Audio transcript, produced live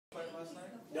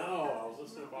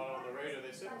listening about it on the radio.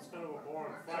 They said it was kind of a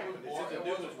boring fight, but they said the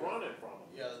dude was running from him.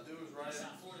 Yeah, the dude was running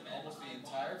almost the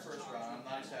entire first round. I'm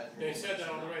not exaggerating. They said that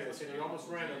on the radio. They said he almost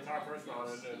ran the entire first round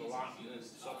and a lot in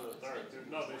some of the third.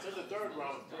 No, they said the third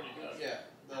round was pretty good. Yeah,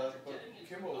 but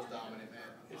Kimbo was dominant, man.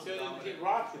 They said he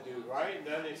rocked the dude, right? And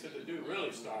then they said the dude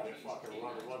really started fucking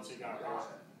running once he got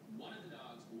rocked.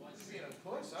 Being a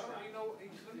puss, I don't even know.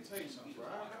 Let me tell you something, bro.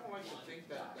 I don't like to think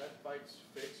that fight's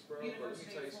fixed, bro. But let me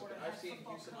tell you something. I've seen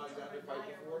Houston Alexander fight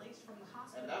before,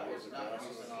 and that was not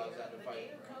Houston Alexander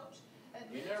fight, bro.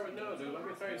 You never know, dude. Let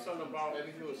me tell you something about.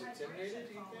 Maybe he was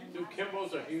intimidated. Do you think? Dude,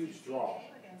 Kimbo's a huge draw.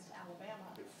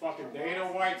 Fucking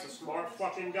Dana White's a smart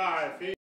fucking guy. If he